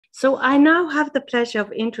So I now have the pleasure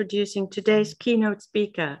of introducing today's keynote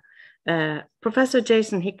speaker, Professor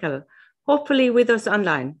Jason Hickel, hopefully with us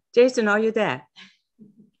online. Jason, are you there?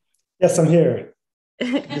 Yes, I'm here.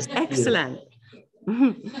 Excellent.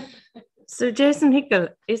 So Jason Hickel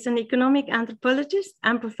is an economic anthropologist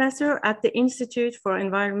and professor at the Institute for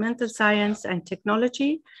Environmental Science and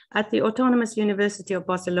Technology at the Autonomous University of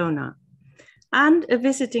Barcelona, and a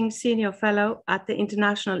visiting senior fellow at the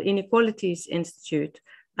International Inequalities Institute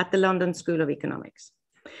at the London School of Economics.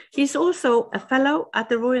 He's also a fellow at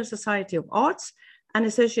the Royal Society of Arts and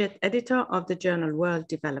associate editor of the journal World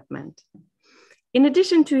Development. In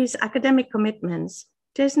addition to his academic commitments,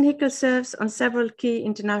 Jason Hickel serves on several key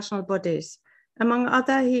international bodies. Among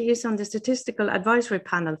other, he is on the Statistical Advisory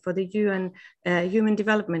Panel for the UN Human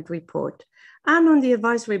Development Report and on the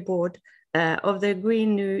advisory board of the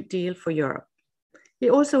Green New Deal for Europe. He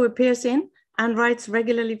also appears in and writes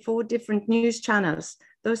regularly for different news channels.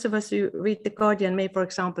 Those of us who read The Guardian may, for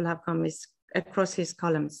example, have come across his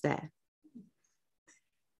columns there.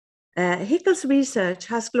 Hickel's research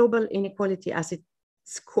has global inequality at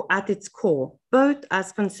its core, both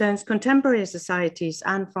as concerns contemporary societies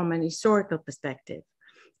and from an historical perspective.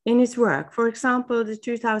 In his work, for example, the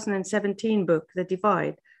 2017 book, The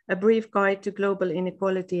Divide, A Brief Guide to Global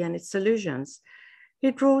Inequality and Its Solutions,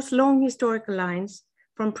 he draws long historical lines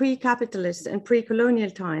from pre-capitalist and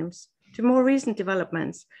pre-colonial times to more recent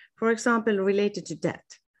developments, for example, related to debt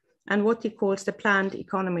and what he calls the planned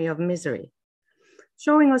economy of misery,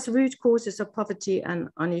 showing us root causes of poverty and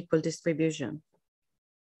unequal distribution.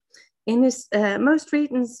 In his most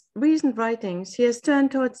recent writings, he has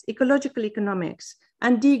turned towards ecological economics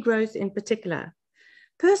and degrowth in particular.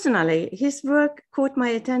 Personally, his work caught my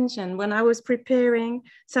attention when I was preparing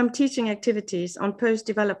some teaching activities on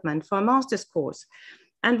post-development for a master's course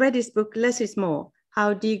and read his book, Less is More,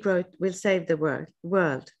 How Degrowth Will Save the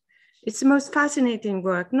World. It's the most fascinating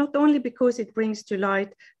work, not only because it brings to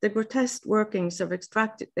light the grotesque workings of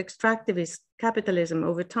extractivist capitalism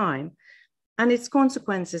over time and its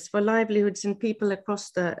consequences for livelihoods and people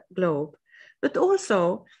across the globe, but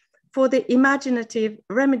also for the imaginative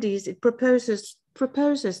remedies it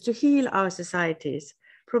proposes to heal our societies,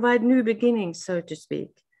 provide new beginnings, so to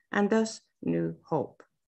speak, and thus new hope.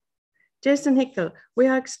 Jason Hickel, we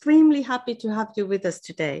are extremely happy to have you with us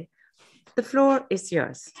today. The floor is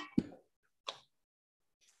yours.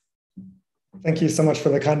 Thank you so much for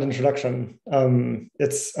the kind introduction.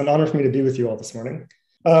 It's an honor for me to be with you all this morning.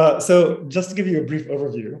 So just to give you a brief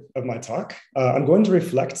overview of my talk, I'm going to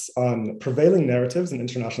reflect on prevailing narratives in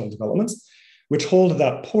international developments, which hold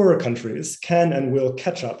that poorer countries can and will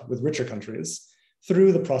catch up with richer countries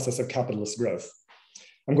through the process of capitalist growth.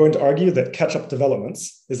 I'm going to argue that catch-up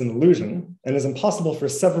developments is an illusion and is impossible for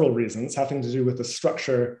several reasons having to do with the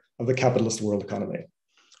structure of the capitalist world economy.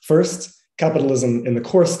 First, capitalism in the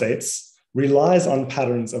core states relies on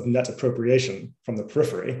patterns of net appropriation from the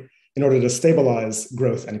periphery in order to stabilize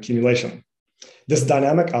growth and accumulation. This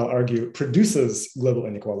dynamic, I'll argue, produces global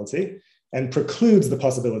inequality and precludes the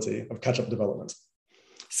possibility of catch-up development.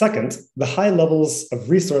 Second, the high levels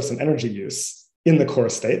of resource and energy use in the core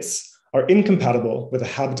states are incompatible with a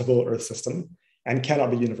habitable Earth system and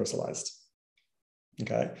cannot be universalized.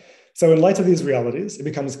 Okay, so in light of these realities, it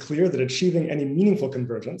becomes clear that achieving any meaningful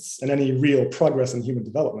convergence and any real progress in human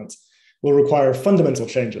development will require fundamental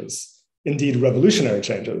changes, indeed revolutionary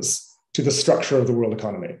changes, to the structure of the world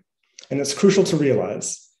economy. And it's crucial to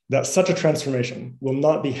realize that such a transformation will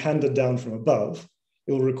not be handed down from above.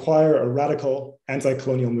 It will require a radical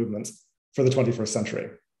anti-colonial movement for the 21st century.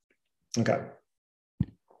 Okay.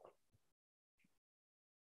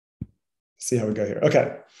 See how we go here.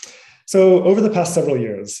 Okay. So over the past several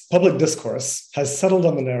years, public discourse has settled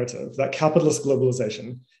on the narrative that capitalist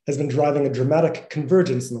globalization has been driving a dramatic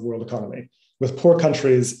convergence in the world economy, with poor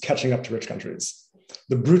countries catching up to rich countries.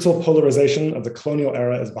 The brutal polarization of the colonial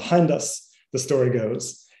era is behind us, the story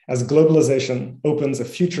goes, as globalization opens a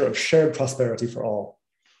future of shared prosperity for all.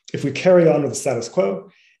 If we carry on with the status quo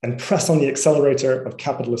and press on the accelerator of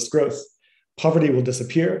capitalist growth, poverty will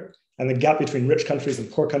disappear and the gap between rich countries and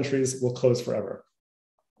poor countries will close forever.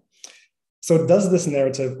 So does this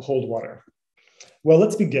narrative hold water? Well,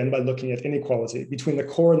 let's begin by looking at inequality between the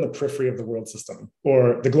core and the periphery of the world system,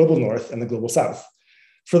 or the global north and the global south.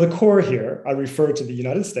 For the core here, I refer to the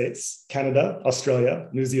United States, Canada, Australia,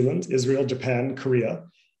 New Zealand, Israel, Japan, Korea,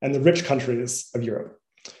 and the rich countries of Europe.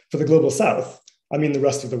 For the global south, I mean the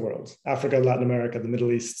rest of the world, Africa, Latin America, the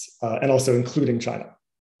Middle East, and also including China.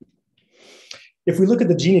 If we look at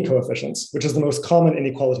the Gini coefficient, which is the most common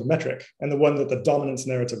inequality metric and the one that the dominance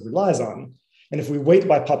narrative relies on, and if we weight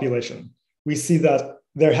by population, we see that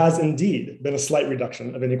there has indeed been a slight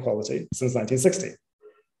reduction of inequality since 1960.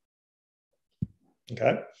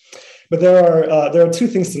 Okay, but there are two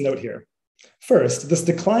things to note here. First, this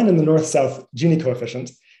decline in the North-South Gini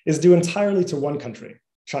coefficient is due entirely to one country,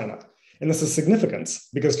 China. And this is significant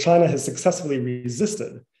because China has successfully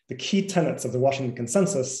resisted the key tenets of the Washington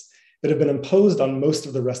Consensus that have been imposed on most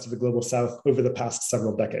of the rest of the global South over the past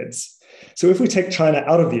several decades. So if we take China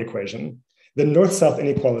out of the equation, then North-South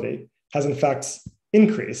inequality has in fact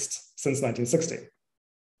increased since 1960.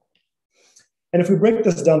 And if we break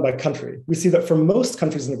this down by country, we see that for most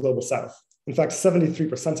countries in the global South, in fact,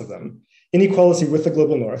 73% of them, inequality with the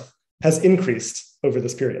global North has increased over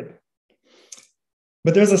this period.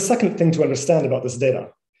 But there's a second thing to understand about this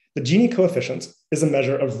data. The Gini coefficient is a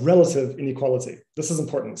measure of relative inequality. This is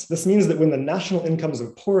important. This means that when the national incomes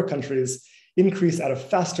of poorer countries increase at a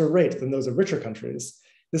faster rate than those of richer countries,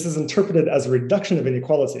 this is interpreted as a reduction of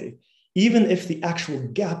inequality, even if the actual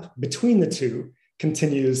gap between the two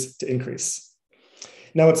continues to increase.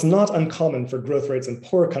 Now, it's not uncommon for growth rates in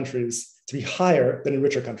poorer countries to be higher than in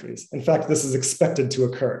richer countries. In fact, this is expected to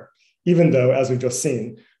occur, even though, as we've just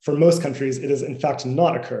seen, for most countries, it has in fact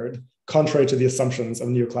not occurred, contrary to the assumptions of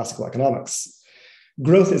neoclassical economics.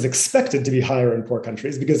 Growth is expected to be higher in poor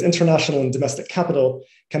countries because international and domestic capital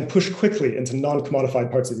can push quickly into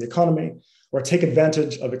non-commodified parts of the economy or take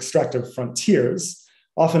advantage of extractive frontiers,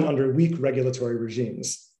 often under weak regulatory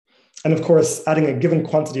regimes. And of course, adding a given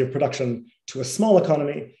quantity of production to a small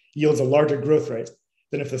economy yields a larger growth rate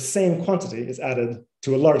than if the same quantity is added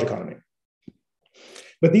to a large economy.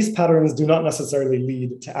 But these patterns do not necessarily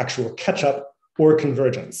lead to actual catch-up or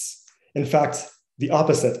convergence. In fact, the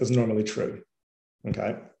opposite is normally true.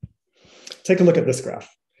 Okay? Take a look at this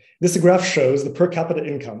graph. This graph shows the per capita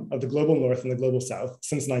income of the global North and the global South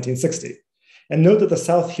since 1960. And note that the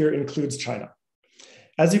South here includes China.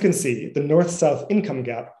 As you can see, the North-South income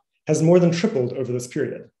gap has more than tripled over this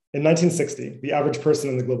period. In 1960, the average person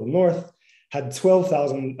in the global North had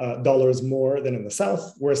 $12,000 more than in the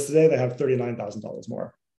South, whereas today they have $39,000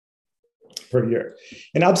 more per year.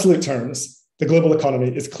 In absolute terms, the global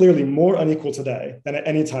economy is clearly more unequal today than at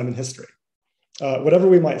any time in history. Whatever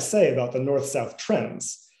we might say about the North-South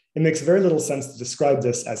trends, it makes very little sense to describe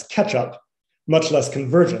this as catch-up, much less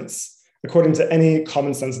convergence, according to any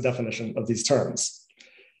common sense definition of these terms.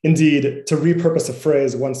 Indeed, to repurpose a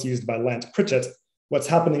phrase once used by Lant Pritchett, what's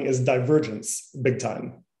happening is divergence, big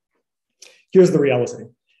time. Here's the reality.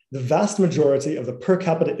 The vast majority of the per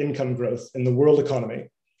capita income growth in the world economy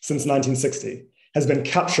since 1960 has been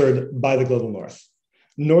captured by the global North.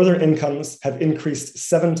 Northern incomes have increased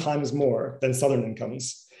 7 times more than Southern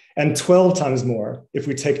incomes, and 12 times more if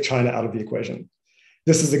we take China out of the equation.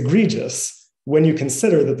 This is egregious when you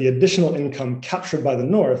consider that the additional income captured by the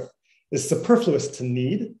North is superfluous to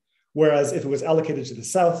need, whereas if it was allocated to the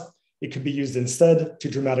South, it could be used instead to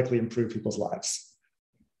dramatically improve people's lives.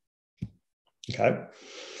 Okay.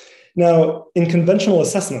 Now, in conventional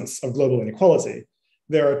assessments of global inequality,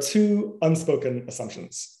 there are 2 unspoken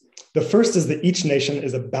assumptions. The first is that each nation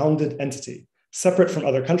is a bounded entity, separate from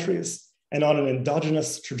other countries and on an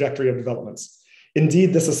endogenous trajectory of development.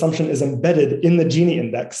 Indeed, this assumption is embedded in the Gini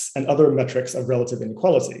index and other metrics of relative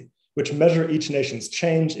inequality, which measure each nation's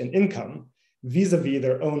change in income vis-a-vis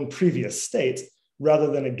their own previous state,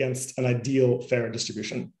 rather than against an ideal fair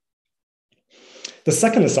distribution. The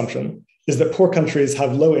second assumption is that poor countries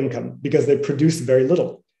have low income because they produce very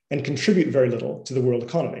little and contribute very little to the world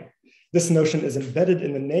economy. This notion is embedded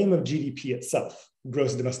in the name of GDP itself,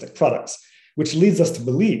 gross domestic product, which leads us to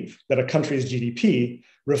believe that a country's GDP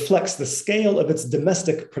reflects the scale of its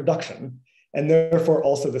domestic production and therefore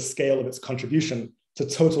also the scale of its contribution to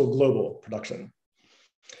total global production.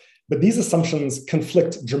 But these assumptions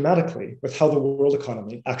conflict dramatically with how the world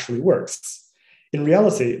economy actually works. In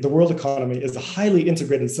reality, the world economy is a highly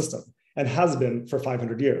integrated system and has been for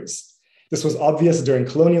 500 years. This was obvious during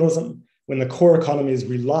colonialism, when the core economies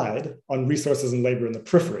relied on resources and labor in the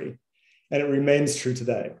periphery, and it remains true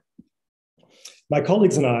today. My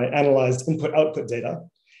colleagues and I analyzed input-output data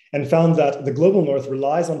and found that the global North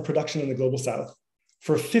relies on production in the global South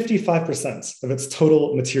for 55% of its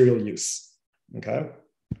total material use, okay?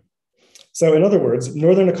 So in other words,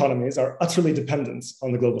 Northern economies are utterly dependent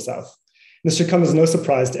on the global South. This should come as no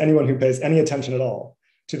surprise to anyone who pays any attention at all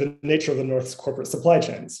to the nature of the North's corporate supply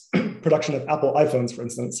chains. Production of Apple iPhones, for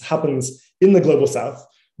instance, happens in the global South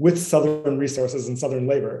with Southern resources and Southern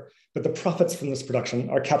labor, but the profits from this production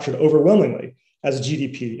are captured overwhelmingly as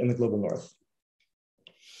GDP in the global North.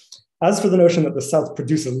 As for the notion that the South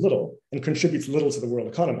produces little and contributes little to the world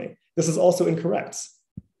economy, this is also incorrect.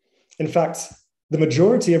 In fact, the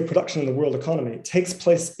majority of production in the world economy takes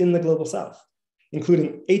place in the global South.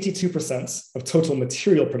 including 82% of total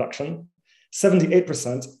material production,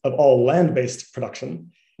 78% of all land-based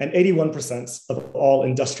production, and 81% of all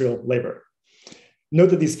industrial labor. Note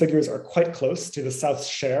that these figures are quite close to the South's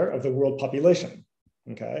share of the world population,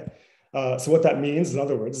 okay? So what that means, in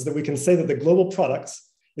other words, is that we can say that the global product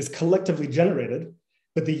is collectively generated,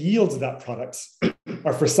 but the yields of that product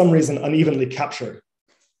are for some reason unevenly captured.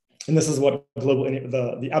 And this is what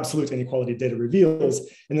the absolute inequality data reveals,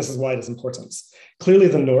 and this is why it is important. Clearly,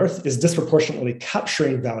 the North is disproportionately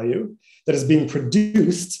capturing value that is being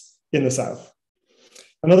produced in the South.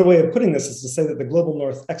 Another way of putting this is to say that the global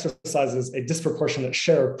North exercises a disproportionate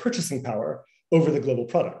share of purchasing power over the global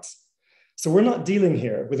product. So we're not dealing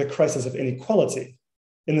here with a crisis of inequality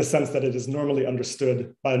in the sense that it is normally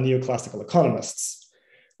understood by neoclassical economists.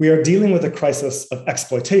 We are dealing with a crisis of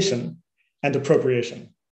exploitation and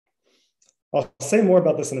appropriation. I'll say more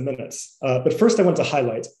about this in a minute, but first I want to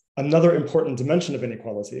highlight another important dimension of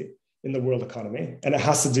inequality in the world economy, and it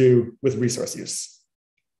has to do with resource use.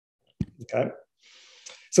 Okay,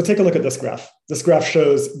 so take a look at this graph. This graph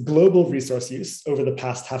shows global resource use over the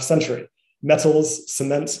past half century. Metals,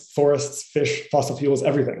 cement, forests, fish, fossil fuels,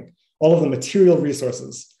 everything. All of the material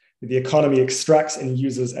resources that the economy extracts and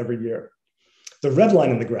uses every year. The red line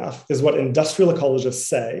in the graph is what industrial ecologists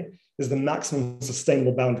say is the maximum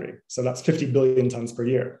sustainable boundary. So that's 50 billion tons per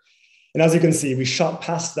year. And as you can see, we shot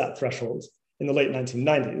past that threshold in the late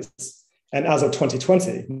 1990s. And as of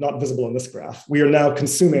 2020, not visible in this graph, we are now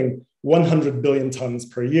consuming 100 billion tons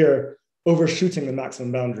per year, overshooting the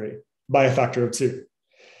maximum boundary by a factor of 2.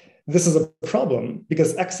 This is a problem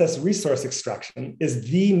because excess resource extraction is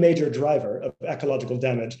the major driver of ecological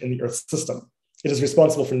damage in the Earth's system. It is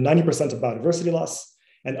responsible for 90% of biodiversity loss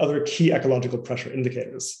and other key ecological pressure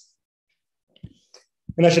indicators.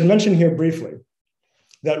 And I should mention here briefly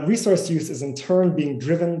that resource use is in turn being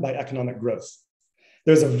driven by economic growth.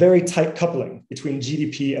 There's a very tight coupling between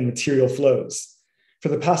GDP and material flows. For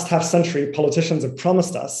the past half century, politicians have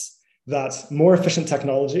promised us that more efficient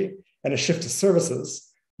technology and a shift to services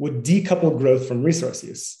would decouple growth from resource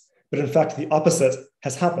use. But in fact, the opposite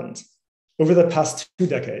has happened. Over the past 2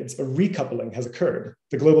 decades, a recoupling has occurred.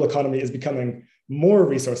 The global economy is becoming more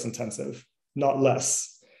resource intensive, not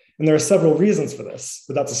less. And there are several reasons for this,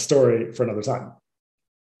 but that's a story for another time.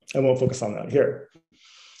 I won't focus on that here.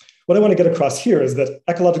 What I want to get across here is that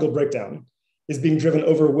ecological breakdown is being driven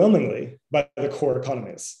overwhelmingly by the core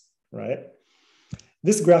economies, right?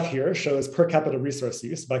 This graph here shows per capita resource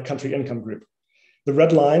use by country income group. The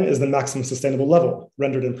red line is the maximum sustainable level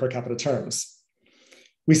rendered in per capita terms.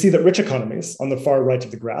 We see that rich economies on the far right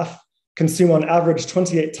of the graph consume on average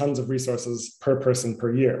 28 tons of resources per person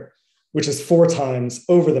per year, which is 4 times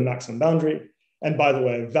over the maximum boundary. And by the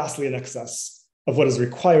way, vastly in excess of what is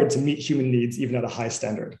required to meet human needs, even at a high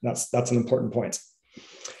standard. That's an important point.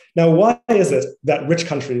 Now, why is it that rich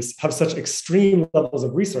countries have such extreme levels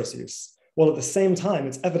of resource use? Well, at the same time,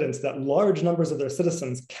 it's evident that large numbers of their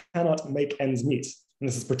citizens cannot make ends meet. And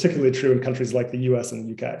this is particularly true in countries like the US and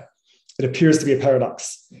the UK. It appears to be a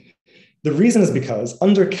paradox. The reason is because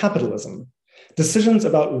under capitalism, decisions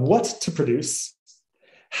about what to produce,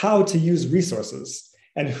 how to use resources,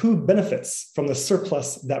 and who benefits from the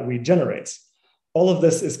surplus that we generate, all of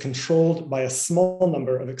this is controlled by a small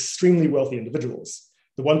number of extremely wealthy individuals,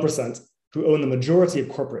 the 1% who own the majority of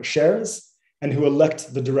corporate shares and who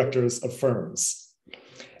elect the directors of firms.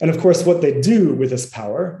 And of course, what they do with this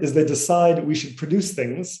power is they decide we should produce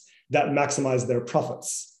things that maximize their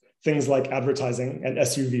profits, things like advertising and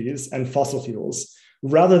SUVs and fossil fuels,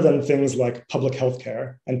 rather than things like public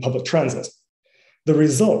healthcare and public transit. The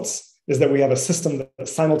result is that we have a system that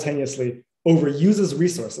simultaneously overuses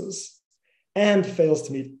resources and fails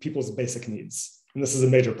to meet people's basic needs. And this is a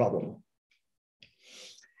major problem.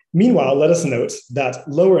 Meanwhile, let us note that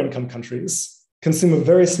lower income countries consume a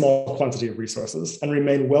very small quantity of resources and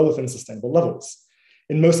remain well within sustainable levels.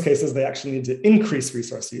 In most cases, they actually need to increase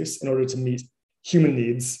resource use in order to meet human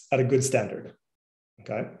needs at a good standard,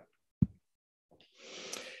 okay?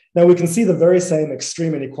 Now we can see the very same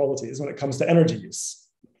extreme inequalities when it comes to energy use.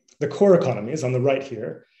 The core economies on the right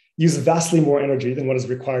here use vastly more energy than what is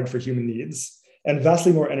required for human needs and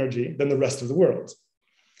vastly more energy than the rest of the world.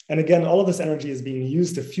 And again, all of this energy is being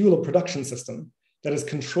used to fuel a production system that is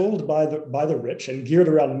controlled by the rich and geared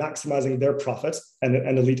around maximizing their profit and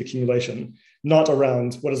elite accumulation, not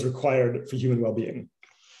around what is required for human well-being.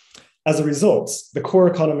 As a result, the core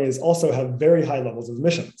economies also have very high levels of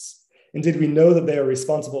emissions. Indeed, we know that they are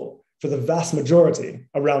responsible for the vast majority,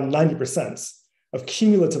 around 90%, of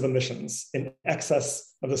cumulative emissions in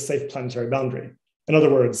excess of the safe planetary boundary. In other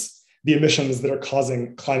words, the emissions that are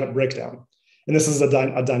causing climate breakdown. And this is a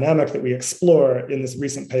dynamic that we explore in this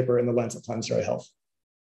recent paper in the Lancet Planetary Health.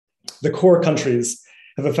 The core countries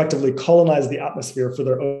have effectively colonized the atmosphere for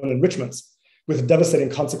their own enrichments, with devastating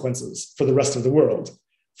consequences for the rest of the world,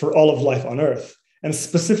 for all of life on Earth, and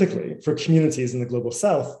specifically for communities in the global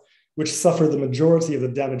South, which suffer the majority of the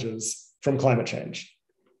damages from climate change.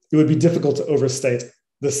 It would be difficult to overstate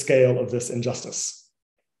the scale of this injustice.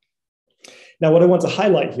 Now, what I want to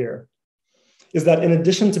highlight here is that in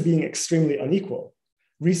addition to being extremely unequal,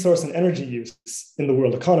 resource and energy use in the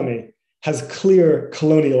world economy has clear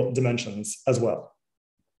colonial dimensions as well.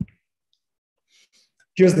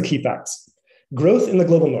 Here's the key facts. Growth in the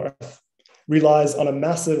global North relies on a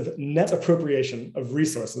massive net appropriation of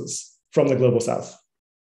resources from the global South.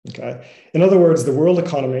 Okay? In other words, the world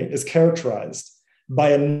economy is characterized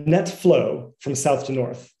by a net flow from South to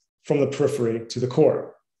North, from the periphery to the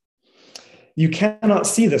core. You cannot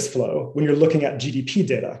see this flow when you're looking at GDP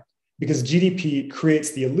data, because GDP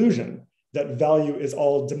creates the illusion that value is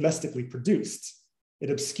all domestically produced. It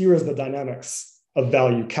obscures the dynamics of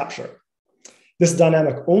value capture. This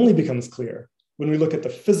dynamic only becomes clear when we look at the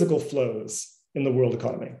physical flows in the world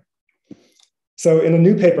economy. So in a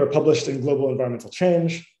new paper published in Global Environmental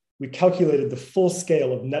Change, we calculated the full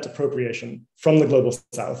scale of net appropriation from the global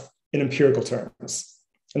South in empirical terms.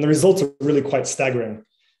 And the results are really quite staggering.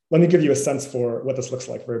 Let me give you a sense for what this looks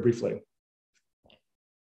like very briefly.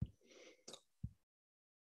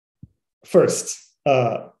 First,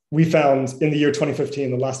 we found in the year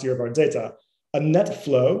 2015, the last year of our data, a net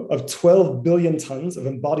flow of 12 billion tons of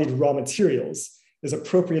embodied raw materials is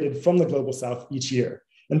appropriated from the global South each year.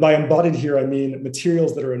 And by embodied here, I mean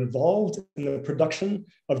materials that are involved in the production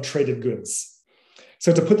of traded goods.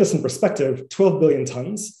 So to put this in perspective, 12 billion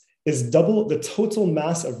tons is double the total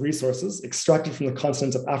mass of resources extracted from the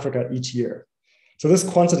continent of Africa each year. So this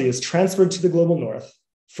quantity is transferred to the global North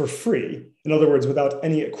for free, in other words, without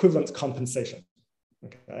any equivalent compensation.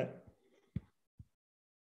 Okay.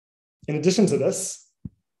 In addition to this,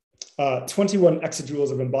 21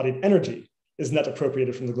 exajoules of embodied energy is net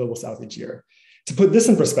appropriated from the global South each year. To put this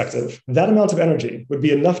in perspective, that amount of energy would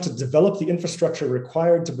be enough to develop the infrastructure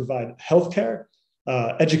required to provide healthcare,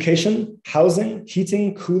 education, housing,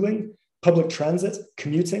 heating, cooling, public transit,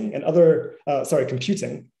 computing, and other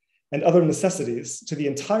necessities to the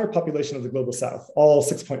entire population of the global South, all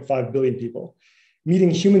 6.5 billion people, meeting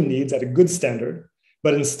human needs at a good standard,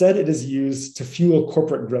 but instead it is used to fuel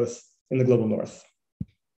corporate growth in the global North.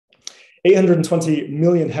 820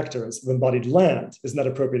 million hectares of embodied land is net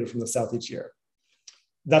appropriated from the South each year.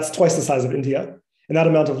 That's twice the size of India, and that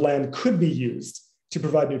amount of land could be used to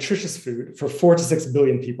provide nutritious food for 4 to 6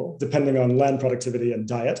 billion people, depending on land productivity and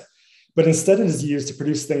diet. But instead it is used to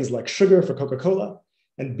produce things like sugar for Coca-Cola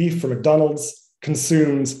and beef for McDonald's,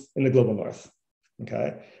 consumed in the global North.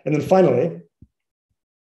 Okay? And then finally,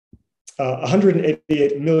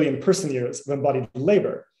 188 million person years of embodied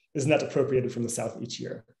labor is net appropriated from the South each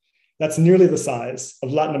year. That's nearly the size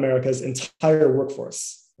of Latin America's entire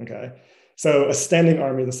workforce. Okay? So a standing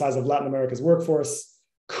army the size of Latin America's workforce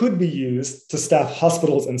could be used to staff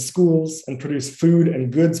hospitals and schools and produce food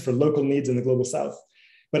and goods for local needs in the global South.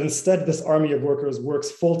 But instead, this army of workers works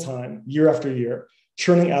full-time, year after year,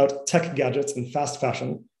 churning out tech gadgets in fast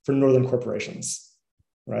fashion for northern corporations,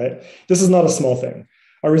 right? This is not a small thing.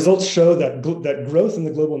 Our results show that growth in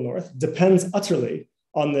the global North depends utterly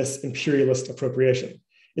on this imperialist appropriation.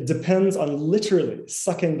 It depends on literally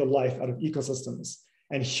sucking the life out of ecosystems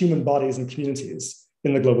and human bodies and communities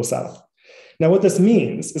in the global South. Now, what this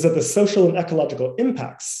means is that the social and ecological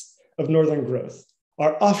impacts of northern growth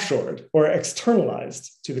are offshored or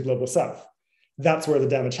externalized to the global South. That's where the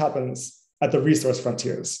damage happens, at the resource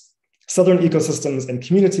frontiers. Southern ecosystems and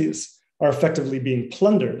communities are effectively being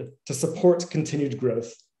plundered to support continued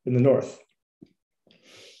growth in the North.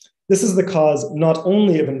 This is the cause not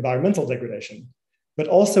only of environmental degradation, but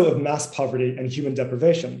also of mass poverty and human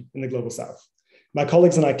deprivation in the global South. My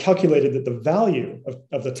colleagues and I calculated that the value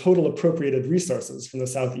of the total appropriated resources from the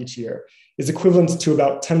South each year is equivalent to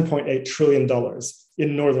about $10.8 trillion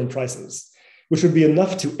in northern prices, which would be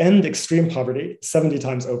enough to end extreme poverty 70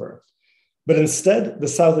 times over. But instead, the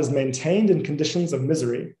South is maintained in conditions of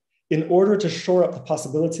misery in order to shore up the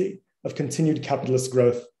possibility of continued capitalist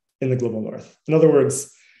growth in the global North. In other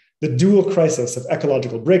words, the dual crisis of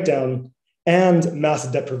ecological breakdown and mass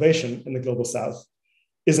deprivation in the global South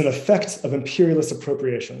is an effect of imperialist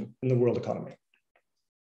appropriation in the world economy.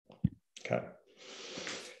 Okay.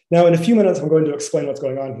 Now, in a few minutes, I'm going to explain what's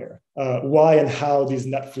going on here, why and how these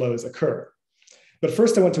net flows occur. But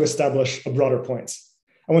first, I want to establish a broader point.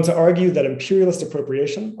 I want to argue that imperialist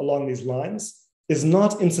appropriation along these lines is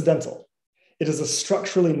not incidental. it is a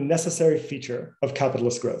structurally necessary feature of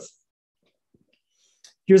capitalist growth.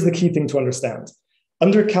 Here's the key thing to understand.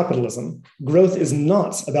 Under capitalism, growth is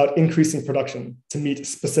not about increasing production to meet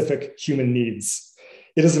specific human needs.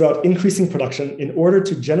 It is about increasing production in order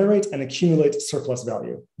to generate and accumulate surplus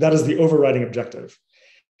value. That is the overriding objective.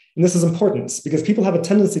 And this is important because people have a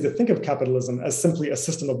tendency to think of capitalism as simply a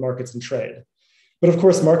system of markets and trade. But of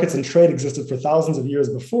course, markets and trade existed for thousands of years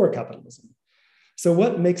before capitalism. So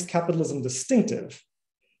what makes capitalism distinctive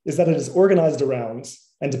is that it is organized around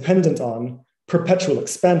and dependent on perpetual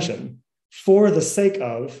expansion for the sake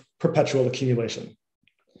of perpetual accumulation.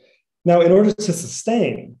 Now, in order to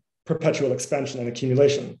sustain perpetual expansion and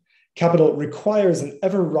accumulation, capital requires an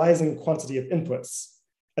ever-rising quantity of inputs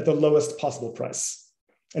at the lowest possible price.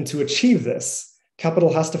 And to achieve this,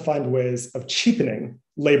 capital has to find ways of cheapening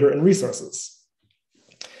labor and resources.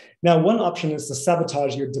 Now, one option is to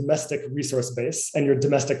sabotage your domestic resource base and your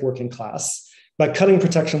domestic working class by cutting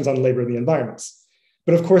protections on labor and the environment.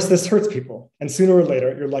 But of course, this hurts people, and sooner or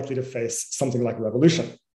later, you're likely to face something like a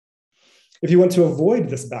revolution. If you want to avoid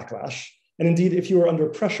this backlash, and indeed, if you are under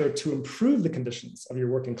pressure to improve the conditions of your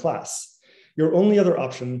working class, your only other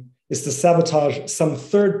option is to sabotage some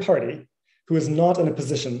third party who is not in a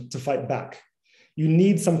position to fight back. You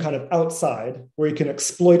need some kind of outside where you can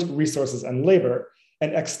exploit resources and labor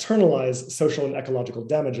and externalize social and ecological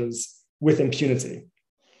damages with impunity.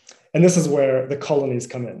 And this is where the colonies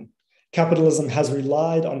come in. Capitalism has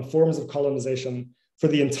relied on forms of colonization for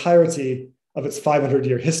the entirety of its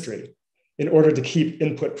 500-year history in order to keep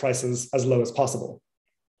input prices as low as possible.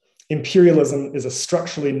 Imperialism is a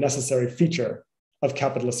structurally necessary feature of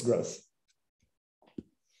capitalist growth.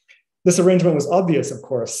 This arrangement was obvious, of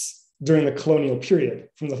course, during the colonial period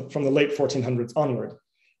from the late 1400s onward.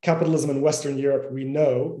 Capitalism in Western Europe, we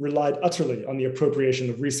know, relied utterly on the appropriation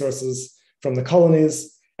of resources from the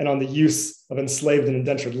colonies and on the use of enslaved and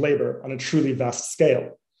indentured labor on a truly vast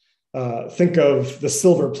scale. Think of the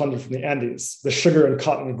silver plundered from the Andes, the sugar and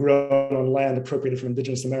cotton grown on land appropriated from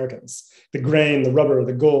indigenous Americans, the grain, the rubber,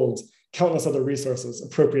 the gold, countless other resources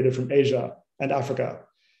appropriated from Asia and Africa.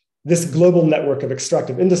 This global network of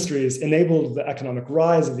extractive industries enabled the economic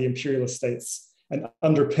rise of the imperialist states and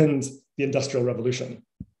underpinned the Industrial Revolution.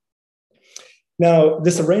 Now,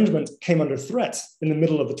 this arrangement came under threat in the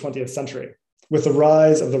middle of the 20th century with the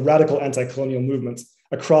rise of the radical anti-colonial movement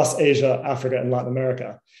across Asia, Africa, and Latin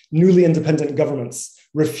America. Newly independent governments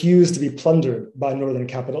refused to be plundered by Northern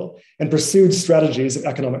capital and pursued strategies of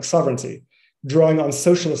economic sovereignty, drawing on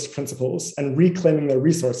socialist principles and reclaiming their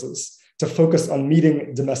resources to focus on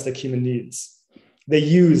meeting domestic human needs. They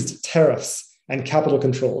used tariffs and capital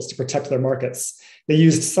controls to protect their markets. They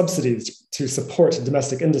used subsidies to support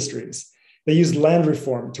domestic industries. They used land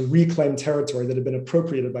reform to reclaim territory that had been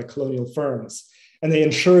appropriated by colonial firms, and they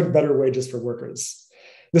ensured better wages for workers.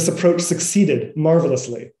 This approach succeeded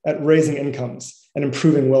marvelously at raising incomes and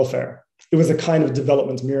improving welfare. It was a kind of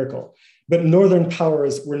development miracle, but Northern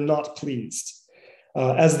powers were not pleased.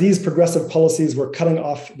 As these progressive policies were cutting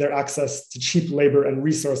off their access to cheap labor and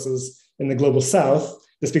resources in the global South,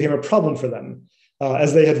 this became a problem for them,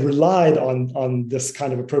 as they had relied on this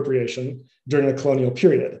kind of appropriation during the colonial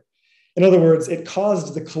period. In other words, it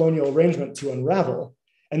caused the colonial arrangement to unravel,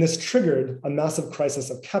 and this triggered a massive crisis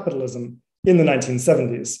of capitalism in the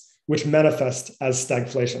 1970s, which manifest as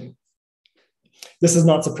stagflation. This is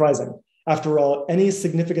not surprising. After all, any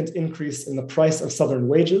significant increase in the price of Southern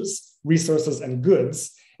wages, resources, and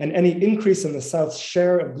goods, and any increase in the South's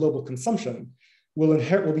share of global consumption will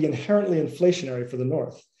be inherently inflationary for the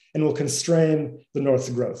North and will constrain the North's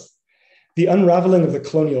growth. The unraveling of the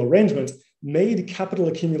colonial arrangement made capital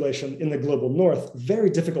accumulation in the global North very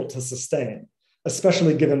difficult to sustain,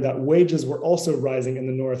 especially given that wages were also rising in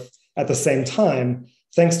the North at the same time,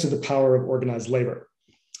 thanks to the power of organized labor.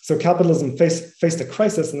 So capitalism faced a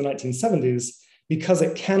crisis in the 1970s because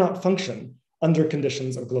it cannot function under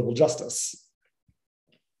conditions of global justice.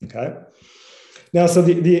 Okay. Now, so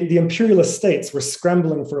the imperialist states were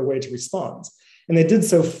scrambling for a way to respond, and they did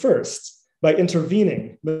so first by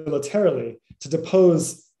intervening militarily to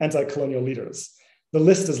depose anti-colonial leaders. The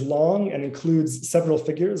list is long and includes several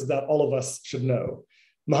figures that all of us should know.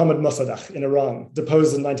 Mohammad Mossadegh in Iran,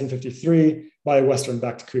 deposed in 1953 by a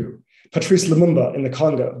Western-backed coup. Patrice Lumumba in the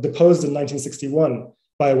Congo, deposed in 1961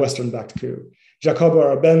 by a Western-backed coup. Jacobo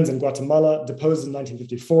Arbenz in Guatemala, deposed in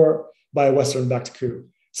 1954 by a Western-backed coup.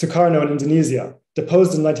 Sukarno in Indonesia,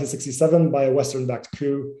 deposed in 1967 by a Western-backed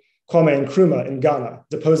coup. Kwame Nkrumah in Ghana,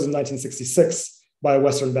 deposed in 1966 by a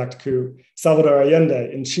Western-backed coup. Salvador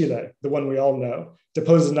Allende in Chile, the one we all know,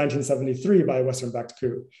 deposed in 1973 by a Western-backed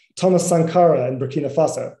coup. Thomas Sankara in Burkina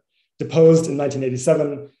Faso, deposed in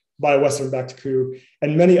 1987 by a Western-backed coup,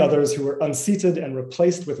 and many others who were unseated and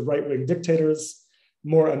replaced with right-wing dictators,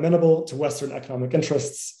 more amenable to Western economic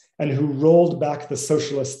interests, and who rolled back the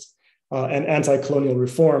socialist and anti-colonial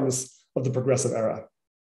reforms of the progressive era.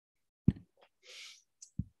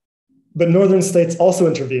 But Northern states also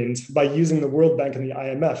intervened by using the World Bank and the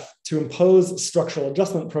IMF to impose structural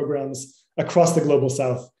adjustment programs across the global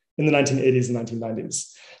South in the 1980s and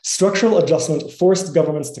 1990s. Structural adjustment forced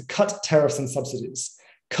governments to cut tariffs and subsidies,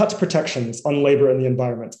 cut protections on labor and the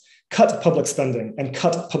environment, cut public spending, and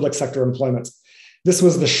cut public sector employment. This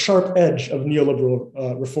was the sharp edge of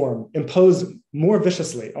neoliberal reform, imposed more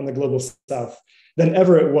viciously on the global South than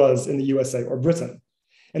ever it was in the USA or Britain.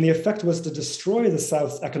 And the effect was to destroy the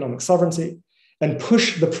South's economic sovereignty and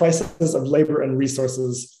push the prices of labor and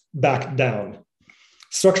resources back down.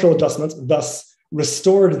 Structural adjustment thus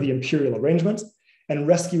restored the imperial arrangement and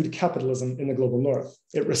rescued capitalism in the global North.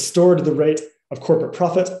 It restored the rate of corporate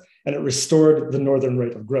profit, and it restored the Northern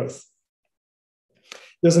rate of growth.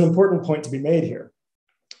 There's an important point to be made here.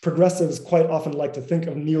 Progressives quite often like to think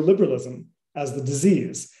of neoliberalism as the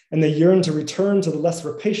disease, and they yearn to return to the less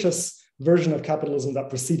rapacious version of capitalism that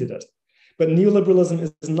preceded it. But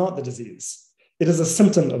neoliberalism is not the disease. It is a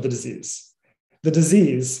symptom of the disease. The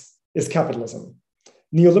disease is capitalism.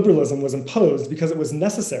 Neoliberalism was imposed because it was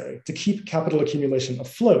necessary to keep capital accumulation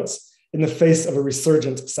afloat in the face of a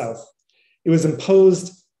resurgent South. It was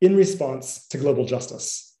imposed in response to global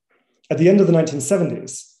justice. At the end of the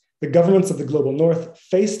 1970s, the governments of the global North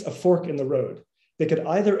faced a fork in the road. They could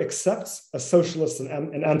either accept a socialist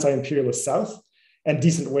and anti-imperialist South and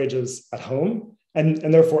decent wages at home, and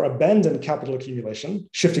therefore abandon capital accumulation,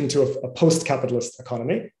 shifting to a post-capitalist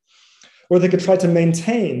economy, or they could try to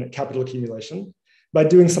maintain capital accumulation by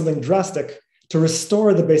doing something drastic to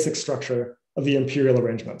restore the basic structure of the imperial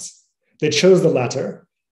arrangements. They chose the latter,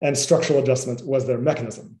 and structural adjustment was their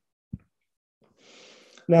mechanism.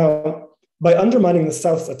 Now, by undermining the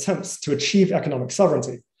South's attempts to achieve economic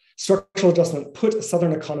sovereignty, structural adjustment put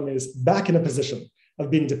Southern economies back in a position of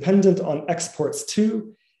being dependent on exports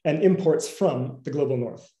to and imports from the global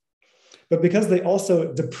North. But because they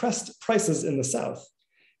also depressed prices in the South,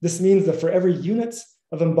 this means that for every unit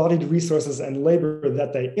of embodied resources and labor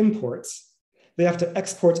that they import, they have to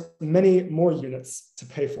export many more units to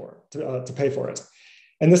pay for it.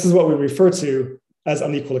 And this is what we refer to as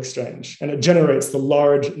unequal exchange. And it generates the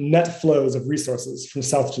large net flows of resources from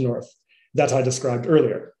South to North that I described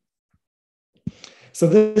earlier. So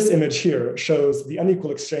this image here shows the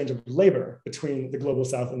unequal exchange of labor between the global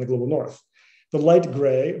South and the global North. The light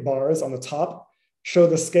gray bars on the top show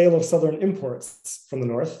the scale of Southern imports from the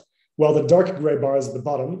North, while the dark gray bars at the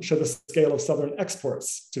bottom show the scale of Southern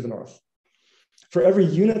exports to the North. For every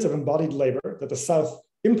unit of embodied labor that the South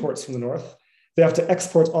imports from the North, they have to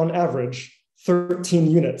export on average 13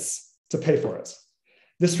 units to pay for it.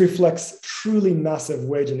 This reflects truly massive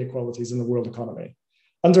wage inequalities in the world economy.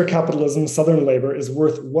 Under capitalism, Southern labor is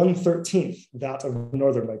worth 1/13 that of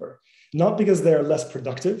Northern labor, not because they are less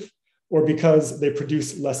productive or because they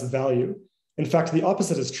produce less value. In fact, the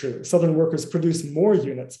opposite is true. Southern workers produce more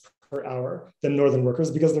units per hour than Northern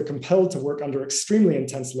workers because they're compelled to work under extremely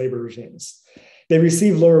intense labor regimes. They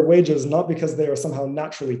receive lower wages not because they are somehow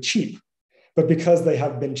naturally cheap, but because they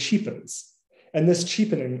have been cheapened. And this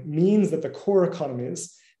cheapening means that the core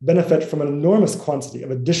economies benefit from an enormous quantity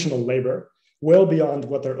of additional labor, well beyond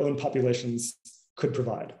what their own populations could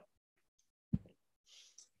provide.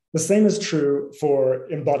 The same is true for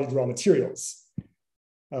embodied raw materials,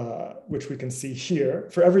 which we can see here.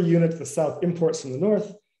 For every unit the South imports from the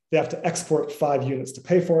North, they have to export 5 units to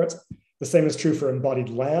pay for it. The same is true for embodied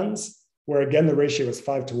lands, where again, the ratio is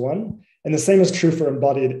 5:1. And the same is true for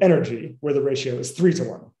embodied energy, where the ratio is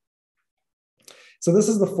 3:1. So this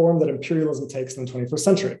is the form that imperialism takes in the 21st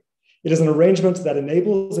century. It is an arrangement that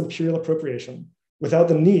enables imperial appropriation without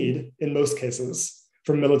the need, in most cases,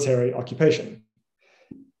 for military occupation.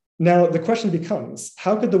 Now, the question becomes,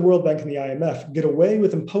 how could the World Bank and the IMF get away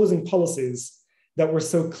with imposing policies that were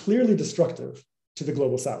so clearly destructive to the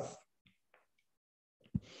global South?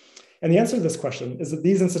 And the answer to this question is that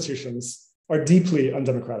these institutions are deeply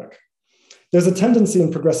undemocratic. There's a tendency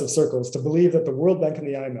in progressive circles to believe that the World Bank and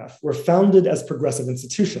the IMF were founded as progressive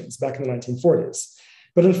institutions back in the 1940s.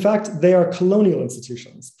 But in fact, they are colonial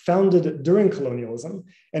institutions founded during colonialism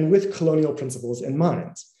and with colonial principles in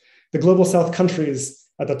mind. The global South countries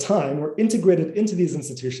at the time were integrated into these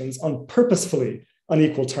institutions on purposefully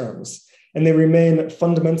unequal terms, and they remain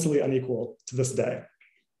fundamentally unequal to this day.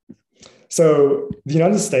 So the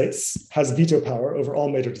United States has veto power over all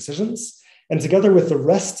major decisions, and together with the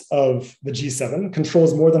rest of the G7,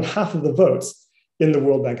 controls more than half of the votes in the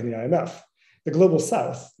World Bank and the IMF. the global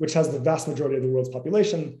south, which has the vast majority of the world's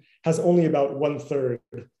population, has only about 1/3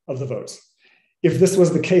 of the vote. If this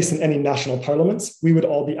was the case in any national parliaments, we would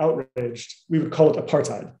all be outraged. We would call it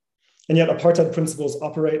apartheid. And yet apartheid principles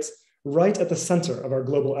operate right at the center of our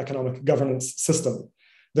global economic governance system.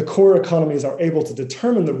 The core economies are able to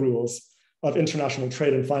determine the rules of international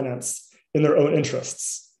trade and finance in their own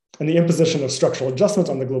interests. And the imposition of structural adjustment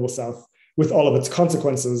on the global south, with all of its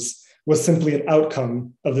consequences, was simply an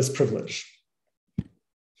outcome of this privilege.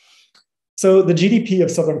 So the GDP of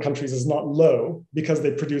southern countries is not low because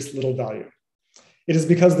they produce little value. It is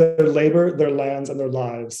because their labor, their lands, and their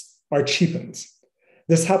lives are cheapened.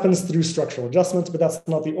 This happens through structural adjustment, but that's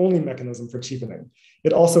not the only mechanism for cheapening.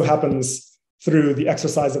 It also happens through the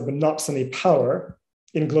exercise of monopsony power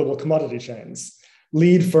in global commodity chains.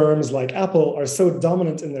 Lead firms like Apple are so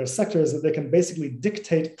dominant in their sectors that they can basically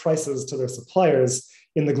dictate prices to their suppliers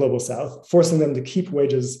in the global south, forcing them to keep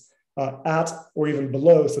wages at or even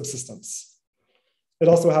below subsistence. It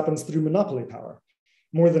also happens through monopoly power.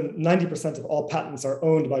 More than 90% of all patents are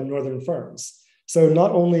owned by northern firms. So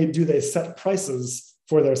not only do they set prices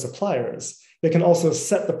for their suppliers, they can also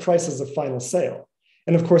set the prices of final sale.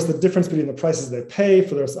 And of course, the difference between the prices they pay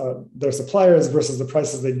for their suppliers versus the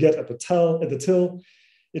prices they get at the till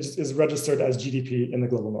is registered as GDP in the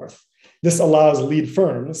global north. This allows lead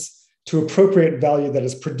firms to appropriate value that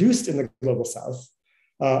is produced in the global south,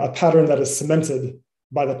 a pattern that is cemented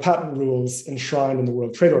by the patent rules enshrined in the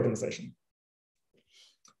World Trade Organization.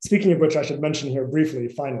 Speaking of which, I should mention here briefly,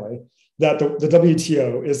 finally, that the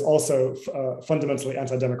WTO is also fundamentally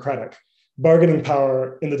anti-democratic. Bargaining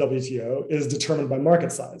power in the WTO is determined by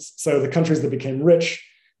market size. So the countries that became rich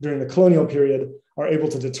during the colonial period are able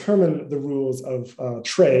to determine the rules of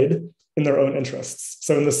trade in their own interests.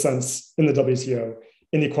 So in this sense, in the WTO,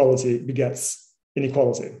 inequality begets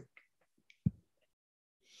inequality.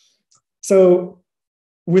 So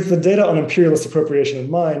with the data on imperialist appropriation in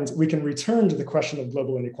mind, we can return to the question of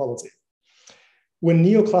global inequality. When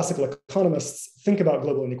neoclassical economists think about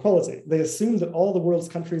global inequality, they assume that all the world's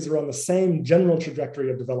countries are on the same general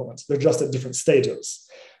trajectory of development. They're just at different stages.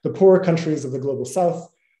 The poorer countries of the global south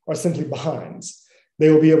are simply behind.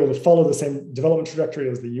 They will be able to follow the same development trajectory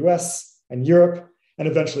as the US and Europe and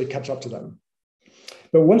eventually catch up to them.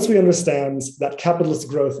 But once we understand that capitalist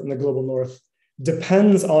growth in the global north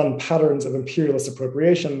depends on patterns of imperialist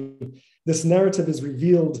appropriation, this narrative is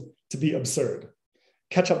revealed to be absurd.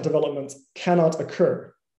 Catch-up development cannot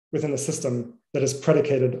occur within a system that is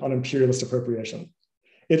predicated on imperialist appropriation.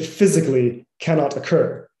 It physically cannot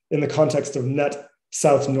occur in the context of net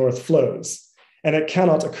south-north flows, and it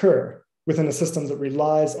cannot occur within a system that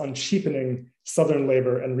relies on cheapening southern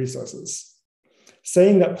labor and resources.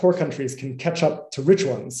 Saying that poor countries can catch up to rich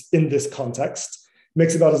ones in this context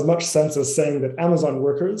makes about as much sense as saying that Amazon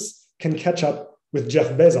workers can catch up with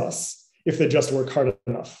Jeff Bezos if they just work hard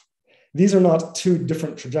enough. These are not two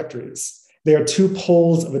different trajectories. They are two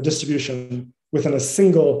poles of a distribution within a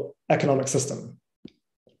single economic system.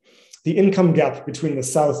 The income gap between the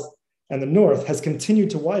South and the North has continued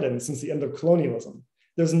to widen since the end of colonialism.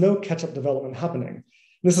 There's no catch-up development happening. And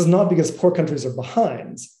this is not because poor countries are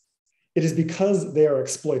behind. It is because they are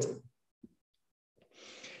exploited.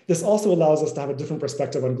 This also allows us to have a different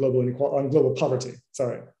perspective on global poverty.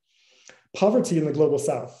 Poverty in the global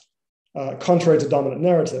South, contrary to dominant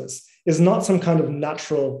narratives, is not some kind of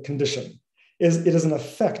natural condition. It is an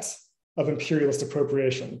effect of imperialist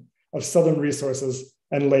appropriation of southern resources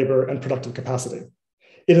and labor and productive capacity.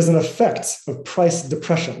 It is an effect of price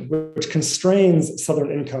depression, which constrains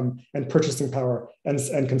southern income and purchasing power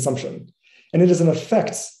and consumption. And it is an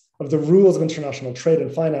effect of the rules of international trade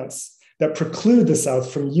and finance that preclude the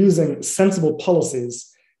South from using sensible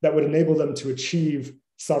policies that would enable them to achieve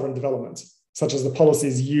sovereign development, such as the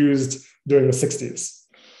policies used during the 60s.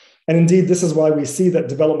 And indeed, this is why we see that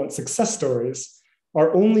development success stories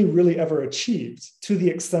are only really ever achieved to the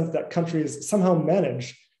extent that countries somehow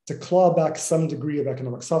manage to claw back some degree of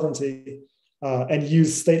economic sovereignty and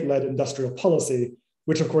use state-led industrial policy,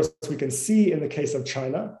 which of course we can see in the case of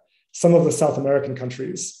China, some of the South American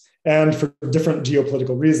countries, and for different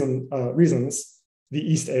geopolitical reasons, the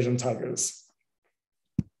East Asian tigers.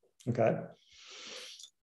 Okay.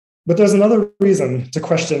 But there's another reason to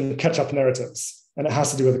question catch-up narratives, and it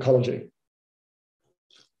has to do with ecology.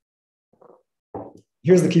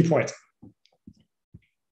 Here's the key point.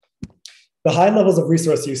 The high levels of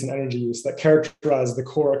resource use and energy use that characterize the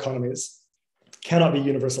core economies cannot be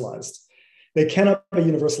universalized. They cannot be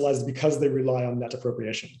universalized because they rely on net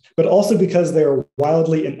appropriation, but also because they are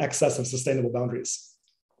wildly in excess of sustainable boundaries.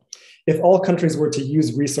 If all countries were to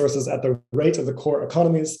use resources at the rate of the core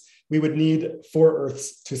economies, we would need 4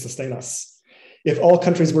 Earths to sustain us. If all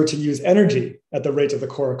countries were to use energy at the rate of the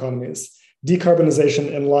core economies,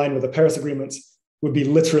 decarbonization in line with the Paris Agreement would be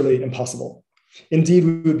literally impossible. Indeed,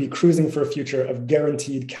 we would be cruising for a future of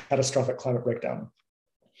guaranteed catastrophic climate breakdown.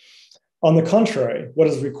 On the contrary, what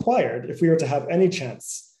is required if we are to have any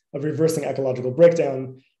chance of reversing ecological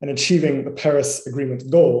breakdown and achieving the Paris Agreement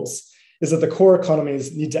goals is that the core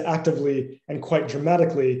economies need to actively and quite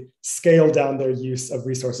dramatically scale down their use of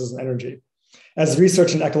resources and energy. As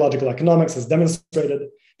research in ecological economics has demonstrated,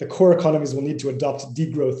 the core economies will need to adopt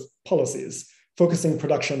degrowth policies, focusing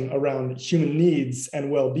production around human needs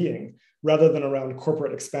and well-being, rather than around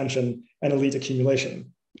corporate expansion and elite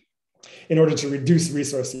accumulation, in order to reduce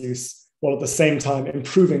resource use while at the same time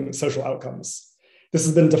improving social outcomes. This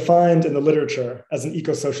has been defined in the literature as an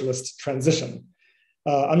eco-socialist transition.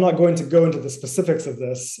 I'm not going to go into the specifics of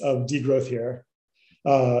this, of degrowth here,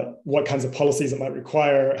 what kinds of policies it might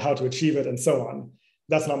require, how to achieve it, and so on.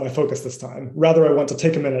 That's not my focus this time. Rather, I want to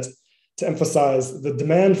take a minute to emphasize the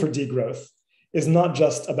demand for degrowth is not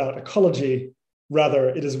just about ecology, rather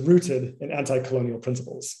it is rooted in anti-colonial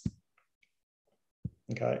principles.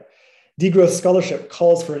 Okay. Degrowth scholarship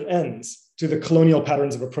calls for an end to the colonial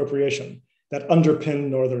patterns of appropriation that underpin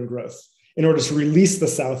Northern growth in order to release the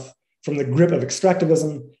South from the grip of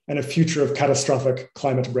extractivism and a future of catastrophic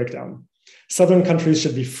climate breakdown. Southern countries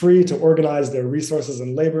should be free to organize their resources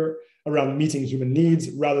and labor around meeting human needs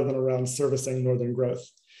rather than around servicing Northern growth.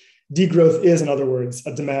 Degrowth is, in other words,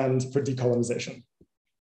 a demand for decolonization.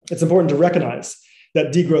 It's important to recognize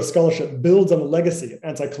that degrowth scholarship builds on the legacy of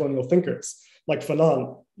anti-colonial thinkers like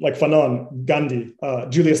Fanon, Gandhi,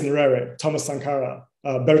 Julius Nyerere, Thomas Sankara,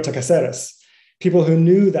 Berta Cáceres, people who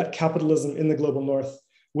knew that capitalism in the global north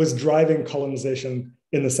was driving colonization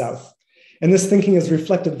in the south. And this thinking is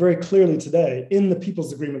reflected very clearly today in the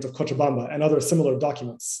People's Agreement of Cochabamba and other similar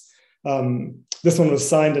documents. This one was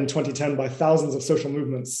signed in 2010 by thousands of social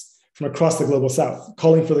movements from across the global south,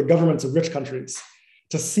 calling for the governments of rich countries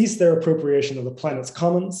to cease their appropriation of the planet's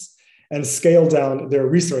commons and scale down their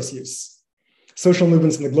resource use. Social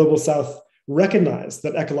movements in the global south recognize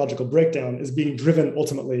that ecological breakdown is being driven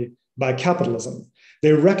ultimately by capitalism.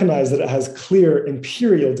 They recognize that it has clear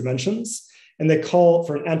imperial dimensions, and they call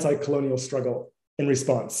for an anti-colonial struggle in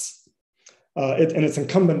response. And it's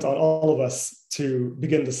incumbent on all of us to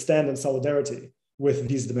begin to stand in solidarity with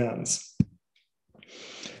these demands.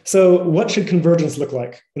 So what should convergence look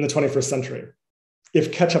like in the 21st century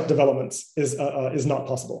if catch-up development is not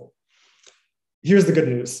possible? Here's the good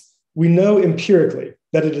news. We know empirically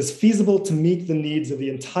that it is feasible to meet the needs of the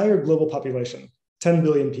entire global population, 10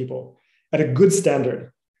 billion people, at a good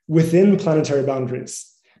standard within planetary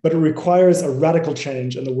boundaries, but it requires a radical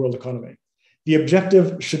change in the world economy. The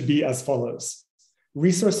objective should be as follows.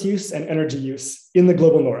 Resource use and energy use in the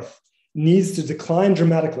global north needs to decline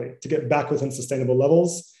dramatically to get back within sustainable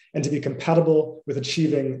levels and to be compatible with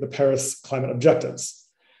achieving the Paris climate objectives,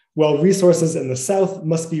 while resources in the south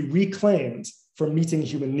must be reclaimed for meeting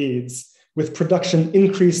human needs, with production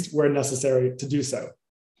increased where necessary to do so.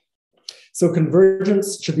 So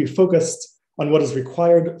convergence should be focused on what is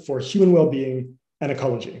required for human well-being and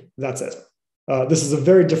ecology. That's it. This is a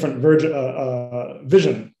very different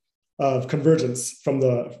vision of convergence from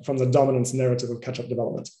the dominance narrative of catch-up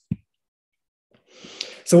development.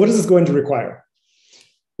 So what is this going to require?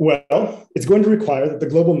 Well, it's going to require that the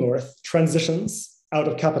global north transitions out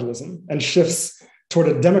of capitalism and shifts toward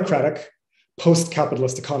a democratic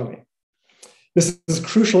post-capitalist economy. This is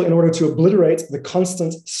crucial in order to obliterate the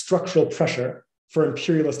constant structural pressure for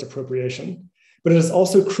imperialist appropriation, but it is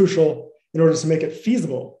also crucial in order to make it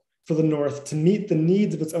feasible for the North to meet the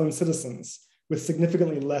needs of its own citizens with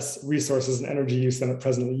significantly less resources and energy use than it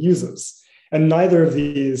presently uses. And neither of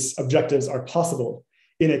these objectives are possible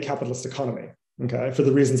in a capitalist economy, okay, for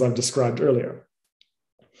the reasons I've described earlier.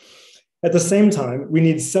 At the same time, we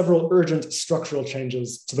need several urgent structural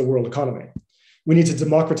changes to the world economy. We need to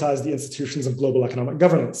democratize the institutions of global economic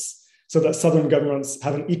governance so that Southern governments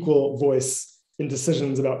have an equal voice in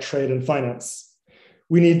decisions about trade and finance.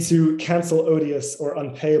 We need to cancel odious or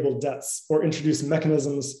unpayable debts or introduce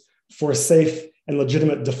mechanisms for safe and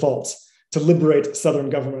legitimate default to liberate Southern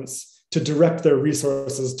governments to direct their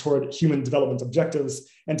resources toward human development objectives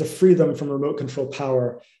and to free them from remote control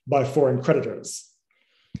power by foreign creditors.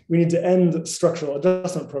 We need to end structural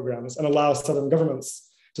adjustment programs and allow Southern governments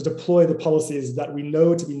to deploy the policies that we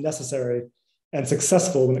know to be necessary and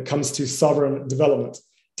successful when it comes to sovereign development,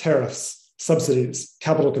 tariffs, subsidies,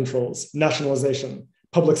 capital controls, nationalization,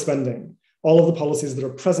 public spending, all of the policies that are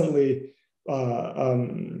presently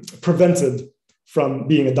prevented from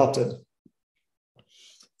being adopted.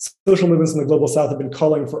 Social movements in the global south have been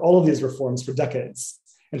calling for all of these reforms for decades,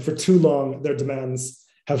 and for too long, their demands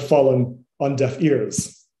have fallen on deaf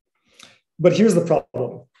ears. But here's the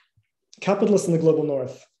problem. Capitalists in the global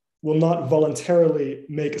north will not voluntarily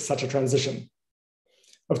make such a transition.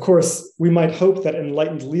 Of course, we might hope that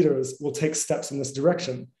enlightened leaders will take steps in this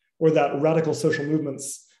direction, or that radical social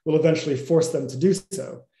movements will eventually force them to do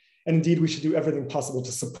so. And indeed, we should do everything possible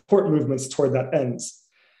to support movements toward that end.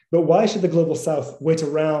 But why should the global south wait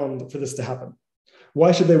around for this to happen?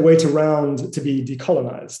 Why should they wait around to be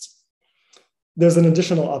decolonized? There's an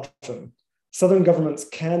additional option. Southern governments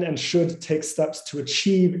can and should take steps to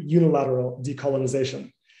achieve unilateral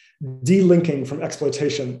decolonization, delinking from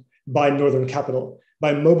exploitation by Northern capital,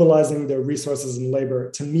 by mobilizing their resources and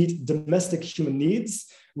labor to meet domestic human needs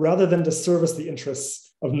rather than to service the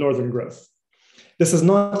interests of Northern growth. This is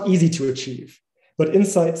not easy to achieve, but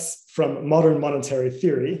insights from modern monetary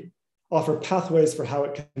theory offer pathways for how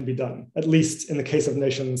it can be done, at least in the case of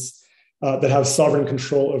nations that have sovereign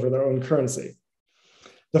control over their own currency.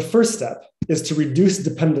 The first step is to reduce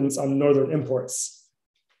dependence on Northern imports.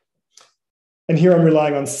 And here I'm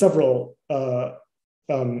relying on several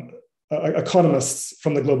economists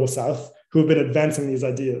from the global south who have been advancing these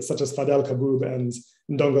ideas, such as Fadel Kaboub and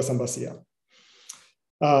Ndongo Sambasia.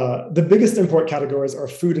 The biggest import categories are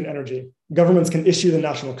food and energy. Governments can issue the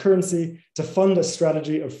national currency to fund a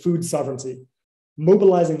strategy of food sovereignty,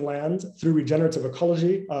 mobilizing land through regenerative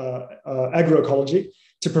ecology, agroecology,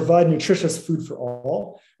 to provide nutritious food for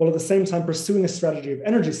all, while at the same time pursuing a strategy of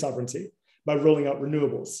energy sovereignty by rolling out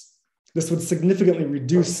renewables. This would significantly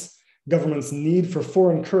reduce governments' need for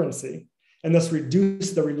foreign currency and thus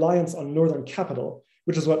reduce the reliance on Northern capital,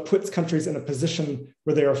 which is what puts countries in a position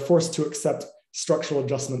where they are forced to accept structural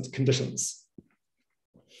adjustment conditions.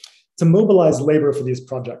 To mobilize labor for these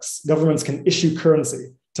projects, governments can issue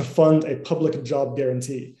currency to fund a public job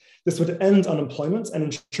guarantee. This would end unemployment and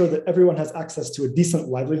ensure that everyone has access to a decent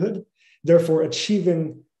livelihood, therefore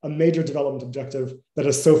achieving a major development objective that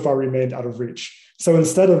has so far remained out of reach. So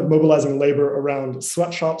instead of mobilizing labor around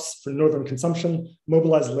sweatshops for Northern consumption,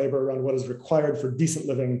 mobilize labor around what is required for decent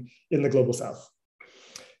living in the global south.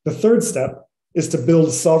 The third step is to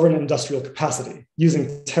build sovereign industrial capacity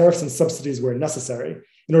using tariffs and subsidies where necessary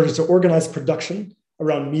in order to organize production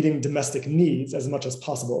around meeting domestic needs as much as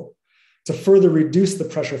possible, to further reduce the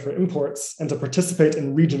pressure for imports and to participate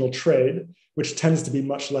in regional trade, which tends to be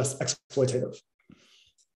much less exploitative.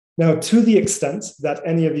 Now, to the extent that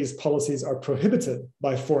any of these policies are prohibited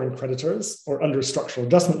by foreign creditors or under structural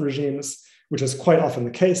adjustment regimes, which is quite often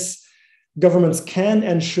the case, governments can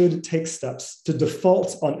and should take steps to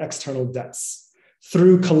default on external debts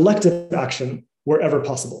through collective action wherever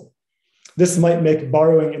possible. This might make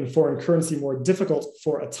borrowing in foreign currency more difficult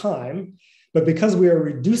for a time, but because we are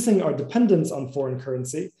reducing our dependence on foreign